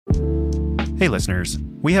Hey listeners,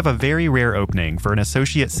 we have a very rare opening for an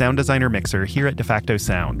associate sound designer mixer here at DeFacto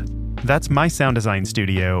Sound. That's my sound design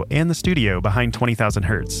studio and the studio behind 20,000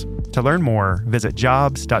 Hertz. To learn more, visit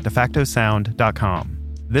jobs.defactosound.com.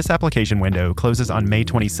 This application window closes on May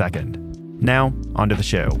 22nd. Now, onto the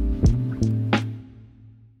show.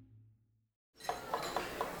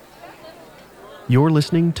 You're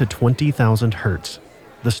listening to 20,000 Hertz,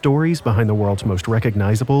 the stories behind the world's most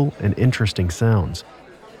recognizable and interesting sounds.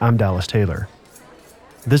 I'm Dallas Taylor.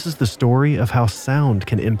 This is the story of how sound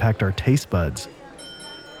can impact our taste buds.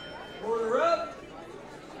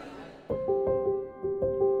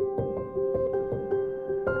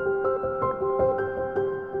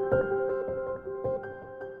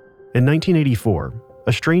 In 1984,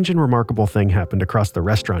 a strange and remarkable thing happened across the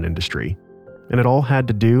restaurant industry, and it all had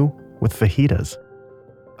to do with fajitas.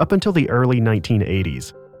 Up until the early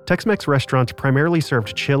 1980s, Tex-Mex restaurants primarily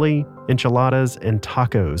served chili, enchiladas, and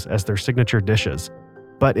tacos as their signature dishes.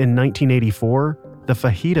 But in 1984, the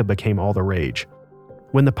fajita became all the rage.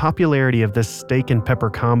 When the popularity of this steak and pepper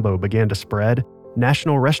combo began to spread,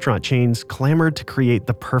 national restaurant chains clamored to create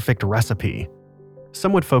the perfect recipe.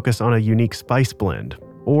 Some would focus on a unique spice blend,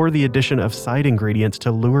 or the addition of side ingredients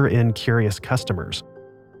to lure in curious customers.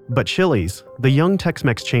 But Chili's, the young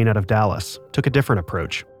Tex-Mex chain out of Dallas, took a different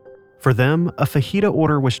approach. For them, a fajita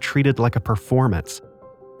order was treated like a performance.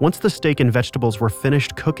 Once the steak and vegetables were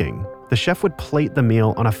finished cooking, the chef would plate the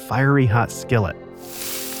meal on a fiery hot skillet,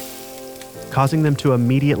 causing them to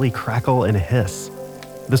immediately crackle and hiss.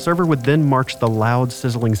 The server would then march the loud,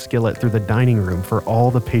 sizzling skillet through the dining room for all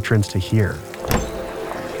the patrons to hear.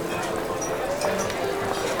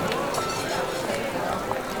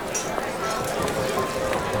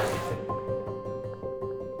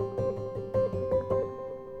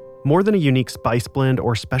 More than a unique spice blend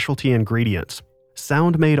or specialty ingredients,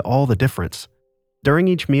 sound made all the difference. During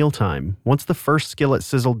each mealtime, once the first skillet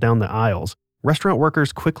sizzled down the aisles, restaurant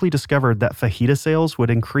workers quickly discovered that fajita sales would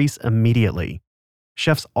increase immediately.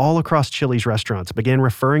 Chefs all across Chili's restaurants began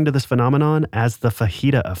referring to this phenomenon as the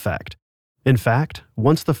fajita effect. In fact,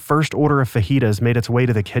 once the first order of fajitas made its way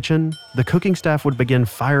to the kitchen, the cooking staff would begin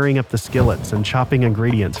firing up the skillets and chopping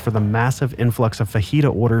ingredients for the massive influx of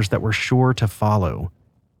fajita orders that were sure to follow.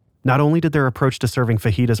 Not only did their approach to serving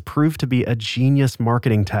fajitas prove to be a genius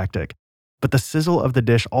marketing tactic, but the sizzle of the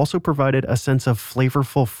dish also provided a sense of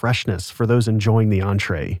flavorful freshness for those enjoying the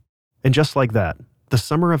entree. And just like that, the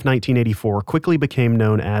summer of 1984 quickly became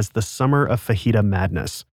known as the Summer of Fajita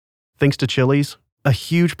Madness. Thanks to Chili's, a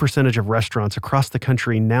huge percentage of restaurants across the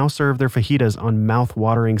country now serve their fajitas on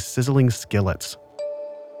mouth-watering, sizzling skillets.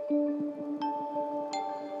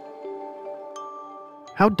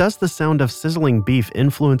 How does the sound of sizzling beef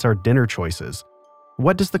influence our dinner choices?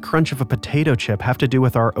 What does the crunch of a potato chip have to do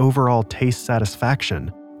with our overall taste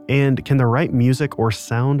satisfaction? And can the right music or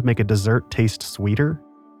sound make a dessert taste sweeter?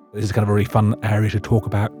 This is kind of a really fun area to talk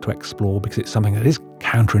about, to explore, because it's something that is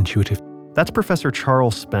counterintuitive. That's Professor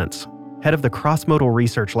Charles Spence, head of the Cross-Modal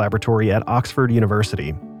Research Laboratory at Oxford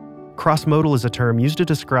University. Cross-modal is a term used to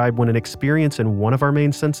describe when an experience in one of our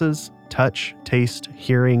main senses, touch, taste,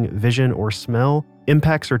 hearing, vision, or smell,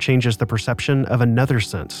 impacts or changes the perception of another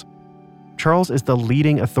sense. Charles is the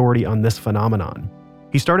leading authority on this phenomenon.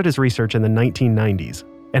 He started his research in the 1990s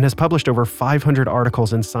and has published over 500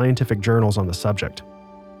 articles in scientific journals on the subject.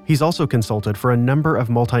 He's also consulted for a number of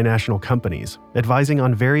multinational companies, advising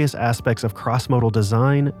on various aspects of cross-modal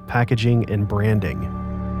design, packaging, and branding.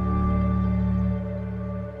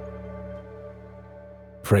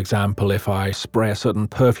 For example, if I spray a certain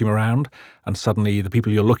perfume around and suddenly the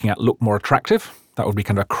people you're looking at look more attractive, that would be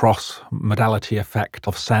kind of a cross-modality effect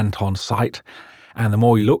of scent on sight. And the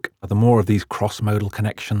more you look, the more of these cross-modal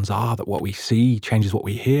connections are, that what we see changes what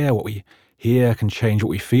we hear can change what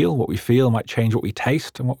we feel might change what we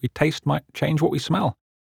taste, and what we taste might change what we smell.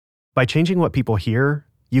 By changing what people hear,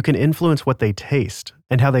 you can influence what they taste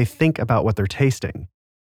and how they think about what they're tasting.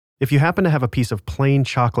 If you happen to have a piece of plain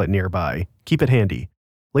chocolate nearby, keep it handy.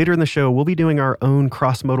 Later in the show, we'll be doing our own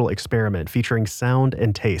cross-modal experiment featuring sound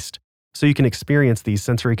and taste, so you can experience these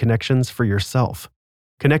sensory connections for yourself.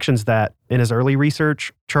 Connections that, in his early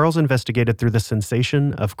research, Charles investigated through the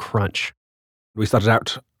sensation of crunch. We started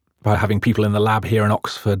out by having people in the lab here in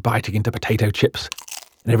Oxford biting into potato chips.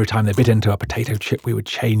 And every time they bit into a potato chip, we would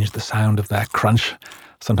change the sound of their crunch,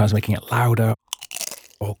 sometimes making it louder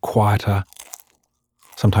or quieter,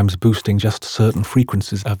 sometimes boosting just certain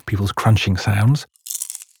frequencies of people's crunching sounds.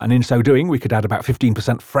 And in so doing, we could add about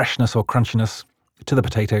 15% freshness or crunchiness to the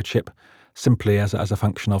potato chip, simply as a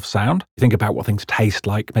function of sound. You think about what things taste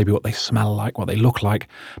like, maybe what they smell like, what they look like,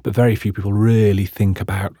 but very few people really think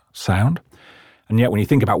about sound. And yet when you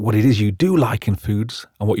think about what it is you do like in foods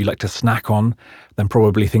and what you like to snack on, then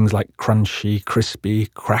probably things like crunchy, crispy,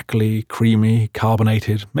 crackly, creamy,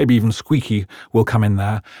 carbonated, maybe even squeaky will come in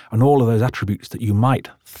there. And all of those attributes that you might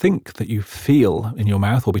think that you feel in your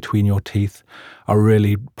mouth or between your teeth are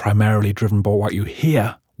really primarily driven by what you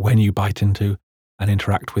hear when you bite into and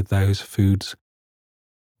interact with those foods.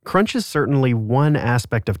 Crunch is certainly one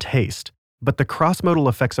aspect of taste, but the cross-modal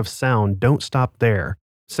effects of sound don't stop there.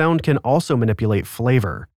 Sound can also manipulate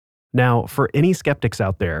flavor. Now, for any skeptics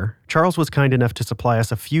out there, Charles was kind enough to supply us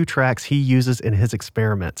a few tracks he uses in his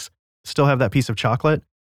experiments. Still have that piece of chocolate?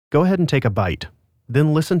 Go ahead and take a bite.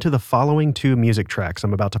 Then listen to the following 2 music tracks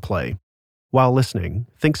I'm about to play. While listening,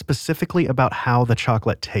 think specifically about how the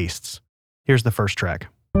chocolate tastes. Here's the first track.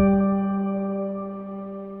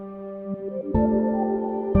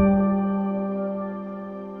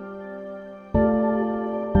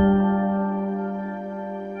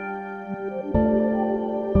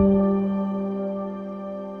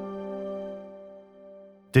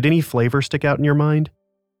 Did any flavor stick out in your mind?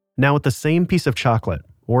 Now with the same piece of chocolate,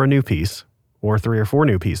 or a new piece, or 3 or 4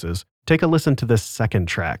 new pieces, take a listen to this second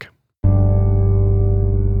track.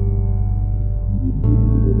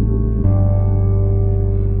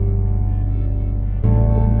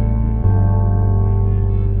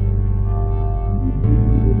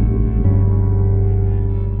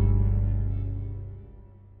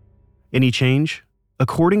 Any change?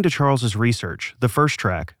 According to Charles's research, the first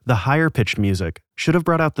track, the higher-pitched music, should have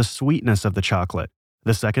brought out the sweetness of the chocolate.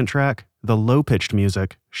 The second track, the low-pitched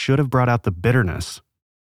music, should have brought out the bitterness.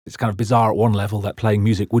 It's kind of bizarre at one level that playing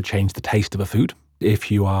music would change the taste of a food. If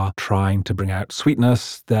you are trying to bring out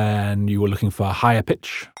sweetness, then you are looking for a higher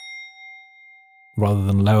pitch rather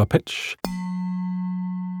than lower pitch.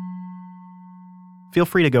 Feel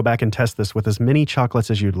free to go back and test this with as many chocolates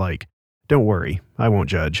as you'd like. Don't worry, I won't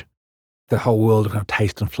judge. The whole world of kind of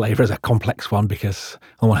taste and flavour is a complex one because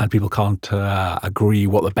on one hand people can't agree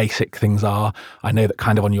what the basic things are. I know that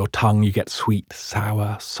kind of on your tongue you get sweet,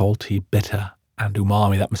 sour, salty, bitter and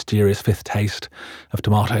umami, that mysterious fifth taste of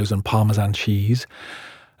tomatoes and Parmesan cheese.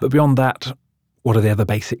 But beyond that, what are the other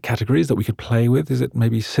basic categories that we could play with? Is it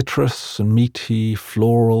maybe citrus and meaty,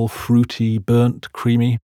 floral, fruity, burnt,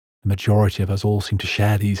 creamy? The majority of us all seem to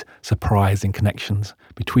share these surprising connections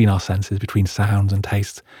between our senses, between sounds and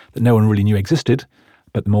tastes that no one really knew existed.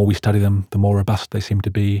 But the more we study them, the more robust they seem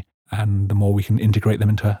to be, and the more we can integrate them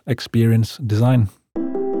into experience design.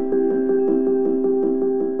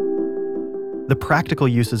 The practical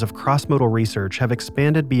uses of cross-modal research have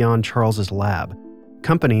expanded beyond Charles's lab.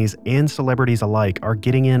 Companies and celebrities alike are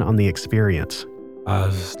getting in on the experience. I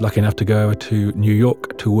was lucky enough to go to New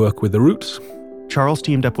York to work with The Roots. Charles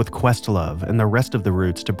teamed up with Questlove and the rest of the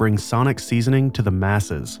Roots to bring sonic seasoning to the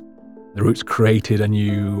masses. The Roots created a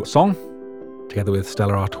new song together with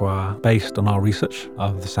Stella Artois based on our research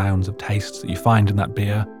of the sounds of tastes that you find in that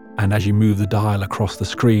beer. And as you move the dial across the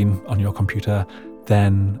screen on your computer,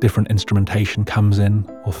 then different instrumentation comes in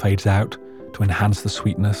or fades out to enhance the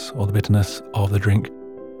sweetness or the bitterness of the drink.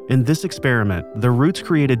 In this experiment, the Roots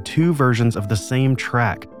created 2 versions of the same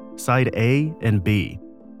track, side A and B.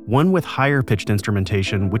 One with higher-pitched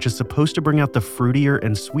instrumentation, which is supposed to bring out the fruitier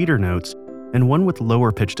and sweeter notes, and one with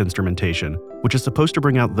lower-pitched instrumentation, which is supposed to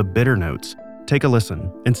bring out the bitter notes. Take a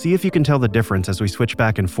listen, and see if you can tell the difference as we switch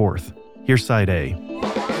back and forth. Here's side A.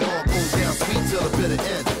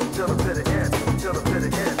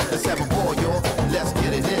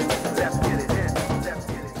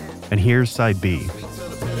 And here's side B.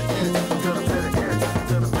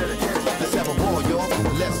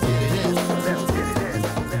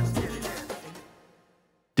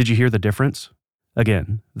 Did you hear the difference?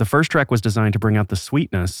 Again, the first track was designed to bring out the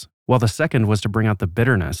sweetness, while the second was to bring out the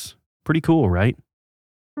bitterness. Pretty cool, right?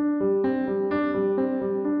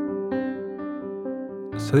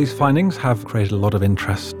 So these findings have created a lot of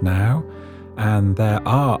interest now, and there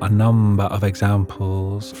are a number of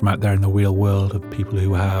examples from out there in the real world of people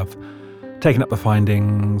who have taken up the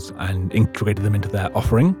findings and integrated them into their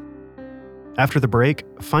offering. After the break,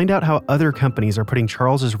 find out how other companies are putting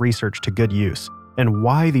Charles's research to good use, and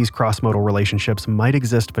why these cross-modal relationships might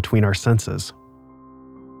exist between our senses.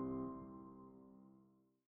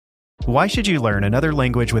 Why should you learn another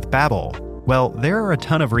language with Babbel? Well, there are a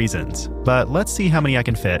ton of reasons, but let's see how many I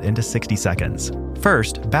can fit into 60 seconds.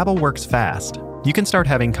 First, Babbel works fast. You can start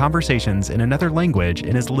having conversations in another language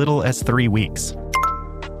in as little as 3 weeks.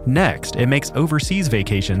 Next, it makes overseas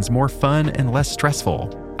vacations more fun and less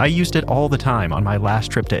stressful. I used it all the time on my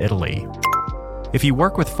last trip to Italy. If you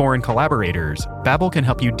work with foreign collaborators, Babbel can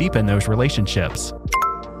help you deepen those relationships.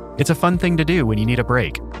 It's a fun thing to do when you need a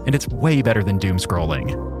break, and it's way better than doom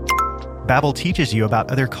scrolling. Babbel teaches you about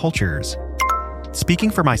other cultures. Speaking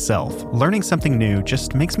for myself, learning something new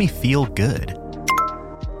just makes me feel good.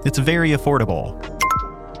 It's very affordable.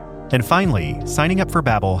 And finally, signing up for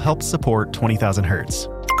Babbel helps support 20,000 Hertz.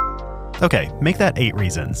 Okay, make that 8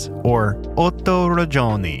 reasons, or 8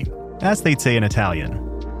 ragioni, as they'd say in Italian.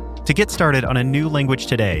 To get started on a new language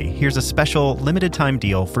today, here's a special limited-time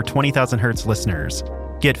deal for 20,000 Hertz listeners.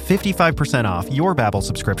 Get 55% off your Babbel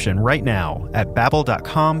subscription right now at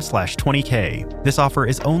babbel.com/20k. This offer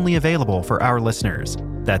is only available for our listeners.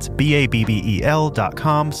 That's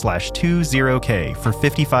babbel.com/20k for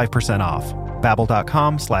 55% off.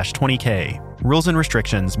 Babbel.com/20k. Rules and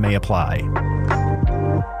restrictions may apply.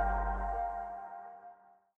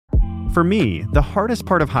 For me, the hardest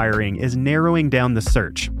part of hiring is narrowing down the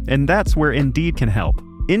search, and that's where Indeed can help.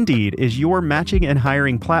 Indeed is your matching and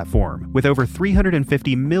hiring platform with over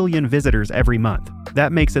 350 million visitors every month.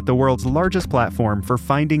 That makes it the world's largest platform for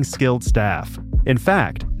finding skilled staff. In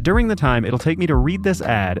fact, during the time it'll take me to read this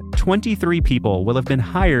ad, 23 people will have been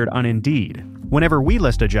hired on Indeed. Whenever we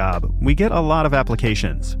list a job, we get a lot of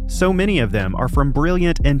applications. So many of them are from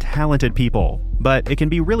brilliant and talented people. But it can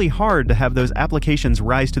be really hard to have those applications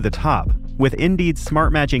rise to the top. With Indeed's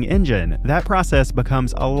smart matching engine, that process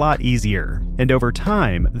becomes a lot easier. And over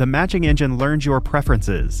time, the matching engine learns your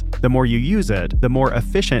preferences. The more you use it, the more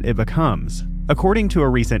efficient it becomes. According to a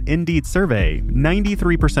recent Indeed survey,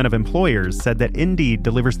 93% of employers said that Indeed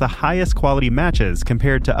delivers the highest quality matches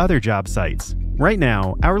compared to other job sites. Right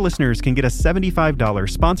now, our listeners can get a $75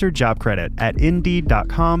 sponsored job credit at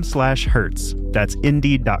Indeed.com/Hertz. That's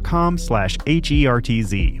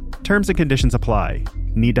Indeed.com/HERTZ. Terms and conditions apply.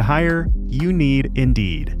 Need to hire? You need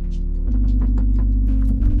Indeed.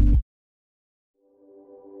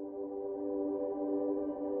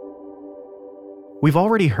 We've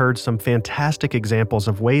already heard some fantastic examples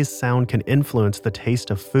of ways sound can influence the taste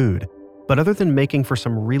of food. But other than making for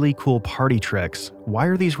some really cool party tricks, why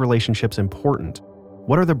are these relationships important?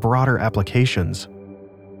 What are the broader applications?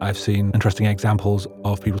 I've seen interesting examples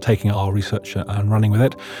of people taking our research and running with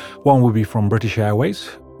it. One would be from British Airways,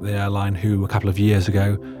 the airline who a couple of years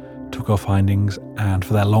ago took our findings and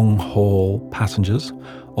for their long-haul passengers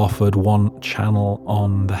offered one channel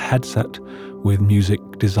on the headset with music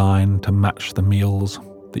designed to match the meals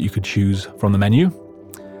that you could choose from the menu.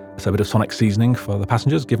 So a bit of sonic seasoning for the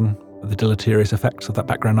passengers, given the deleterious effects of that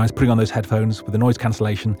background noise. Putting on those headphones with the noise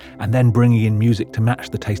cancellation and then bringing in music to match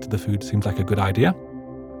the taste of the food seems like a good idea.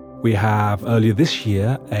 We have earlier this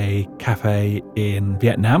year a cafe in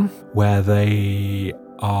Vietnam where they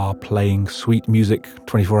are playing sweet music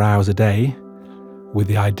 24 hours a day with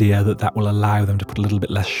the idea that that will allow them to put a little bit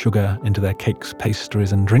less sugar into their cakes,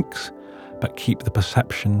 pastries and drinks, but keep the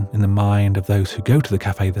perception in the mind of those who go to the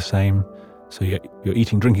cafe the same. So you're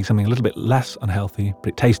eating, drinking something a little bit less unhealthy, but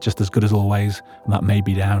it tastes just as good as always, and that may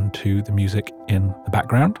be down to the music in the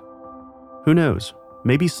background. Who knows?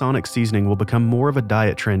 Maybe sonic seasoning will become more of a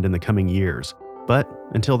diet trend in the coming years. But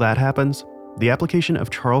until that happens, the application of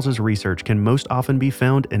Charles's research can most often be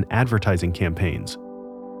found in advertising campaigns.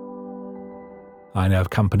 I know of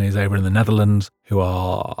companies over in the Netherlands who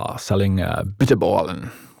are selling bitterballen,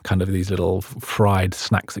 kind of these little fried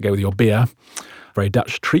snacks that go with your beer. Very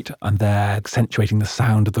Dutch treat, and they're accentuating the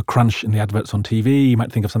sound of the crunch in the adverts on TV. You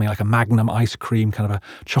might think of something like a Magnum ice cream, kind of a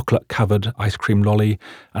chocolate-covered ice cream lolly.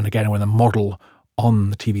 And again, when the model on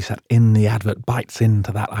the TV set in the advert bites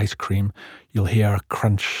into that ice cream, you'll hear a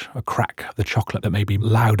crunch, a crack of the chocolate that may be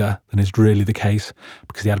louder than is really the case,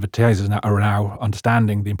 because the advertisers are now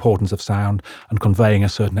understanding the importance of sound and conveying a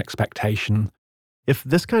certain expectation. If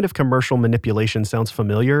this kind of commercial manipulation sounds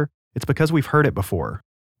familiar, it's because we've heard it before.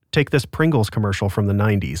 Take this Pringles commercial from the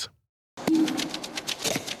 90s.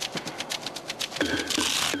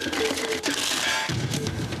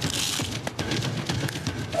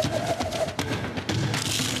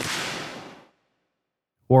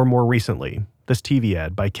 Or more recently, this TV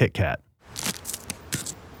ad by Kit Kat.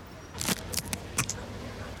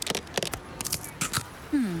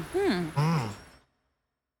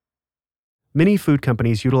 Many food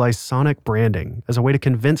companies utilize sonic branding as a way to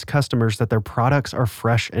convince customers that their products are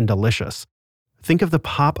fresh and delicious. Think of the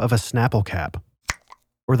pop of a Snapple cap,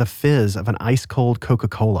 or the fizz of an ice-cold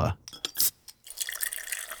Coca-Cola.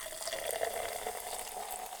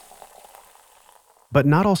 But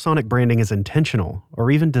not all sonic branding is intentional,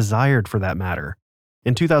 or even desired for that matter.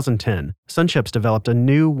 In 2010, SunChips developed a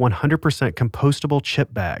new 100% compostable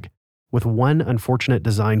chip bag, with one unfortunate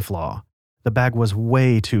design flaw. The bag was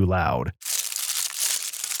way too loud.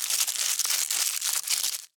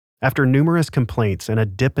 After numerous complaints and a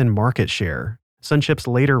dip in market share, SunChips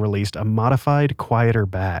later released a modified, quieter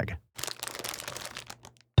bag.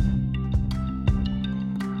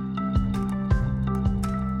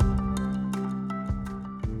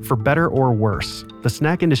 For better or worse, the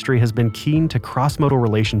snack industry has been keen to cross-modal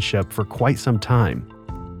relationship for quite some time.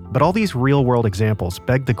 But all these real-world examples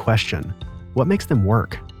beg the question, what makes them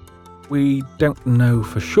work? We don't know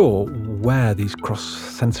for sure where these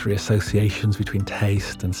cross-sensory associations between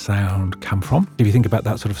taste and sound come from. If you think about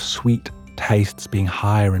that sort of sweet tastes being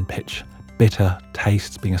higher in pitch, bitter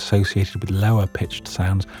tastes being associated with lower pitched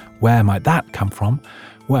sounds, where might that come from?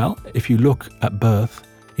 Well, if you look at birth,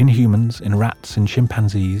 in humans, in rats, in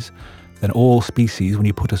chimpanzees, then all species, when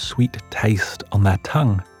you put a sweet taste on their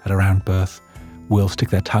tongue at around birth, will stick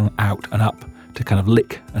their tongue out and up to kind of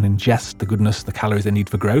lick and ingest the goodness, the calories they need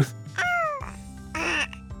for growth.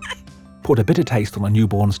 Put a bitter taste on a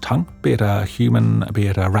newborn's tongue, be it a human, be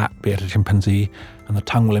it a rat, be it a chimpanzee, and the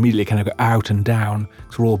tongue will immediately kind of go out and down,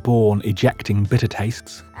 because we're all born ejecting bitter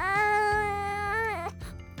tastes.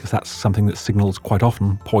 Because that's something that signals quite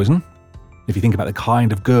often poison. If you think about the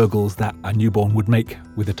kind of gurgles that a newborn would make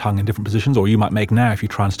with the tongue in different positions, or you might make now if you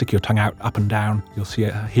try and stick your tongue out up and down, you'll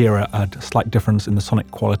hear a slight difference in the sonic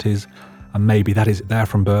qualities, and maybe that is there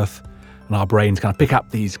from birth, and our brains kind of pick up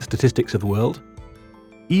these statistics of the world.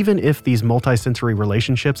 Even if these multisensory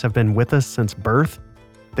relationships have been with us since birth,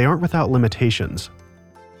 they aren't without limitations.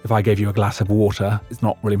 If I gave you a glass of water, it's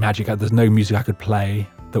not really magic. There's no music I could play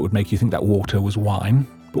that would make you think that water was wine.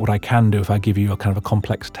 But what I can do if I give you a kind of a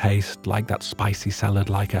complex taste, like that spicy salad,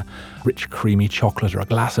 like a rich creamy chocolate or a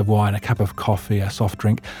glass of wine, a cup of coffee, a soft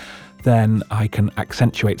drink, then I can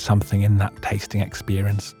accentuate something in that tasting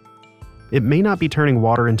experience. It may not be turning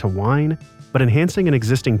water into wine, but enhancing an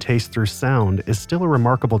existing taste through sound is still a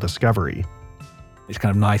remarkable discovery. It's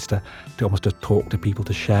kind of nice to almost to talk to people,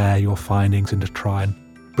 to share your findings and to try and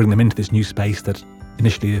bring them into this new space that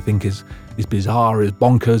initially they think is bizarre, is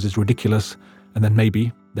bonkers, is ridiculous, and then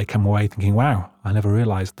maybe they come away thinking, wow, I never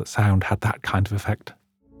realized that sound had that kind of effect.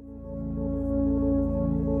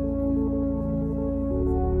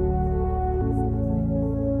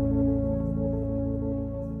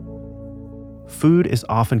 Food is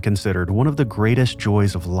often considered one of the greatest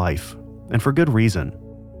joys of life, and for good reason.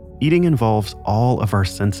 Eating involves all of our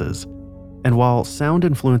senses, and while sound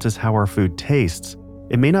influences how our food tastes,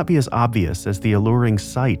 it may not be as obvious as the alluring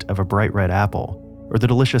sight of a bright red apple or the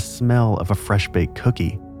delicious smell of a fresh-baked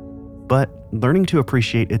cookie. But learning to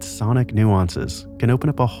appreciate its sonic nuances can open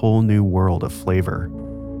up a whole new world of flavor.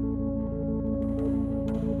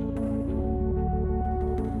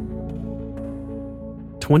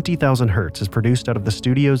 "20,000 Hertz" is produced out of the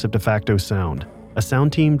studios of DeFacto Sound, a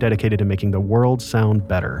sound team dedicated to making the world sound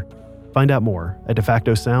better. Find out more at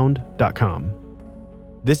defactosound.com.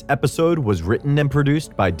 This episode was written and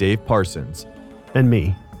produced by Dave Parsons. And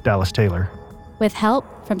me, Dallas Taylor. With help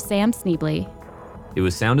from Sam Sneebly. It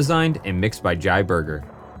was sound designed and mixed by Jai Berger.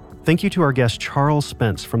 Thank you to our guest Charles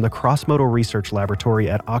Spence from the Cross-Modal Research Laboratory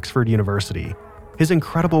at Oxford University. His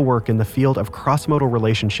incredible work in the field of cross-modal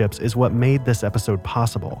relationships is what made this episode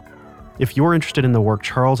possible. If you're interested in the work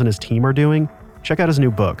Charles and his team are doing, check out his new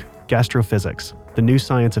book, Gastrophysics: The New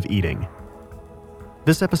Science of Eating.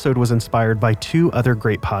 This episode was inspired by two other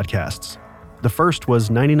great podcasts. The first was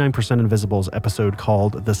 99% Invisible's episode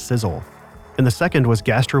called The Sizzle, and the second was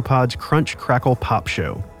Gastropod's Crunch Crackle Pop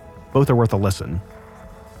Show. Both are worth a listen.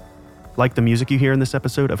 Like the music you hear in this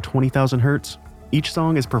episode of 20,000 Hertz? Each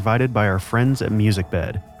song is provided by our friends at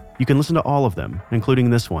MusicBed. You can listen to all of them, including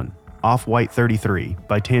this one, Off-White 33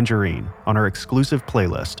 by Tangerine, on our exclusive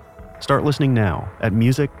playlist. Start listening now at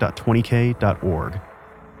music.20k.org.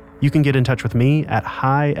 You can get in touch with me at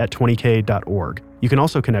hi@20k.org. You can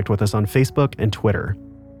also connect with us on Facebook and Twitter.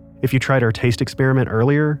 If you tried our taste experiment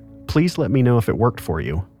earlier, please let me know if it worked for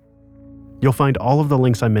you. You'll find all of the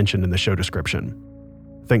links I mentioned in the show description.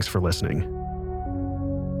 Thanks for listening.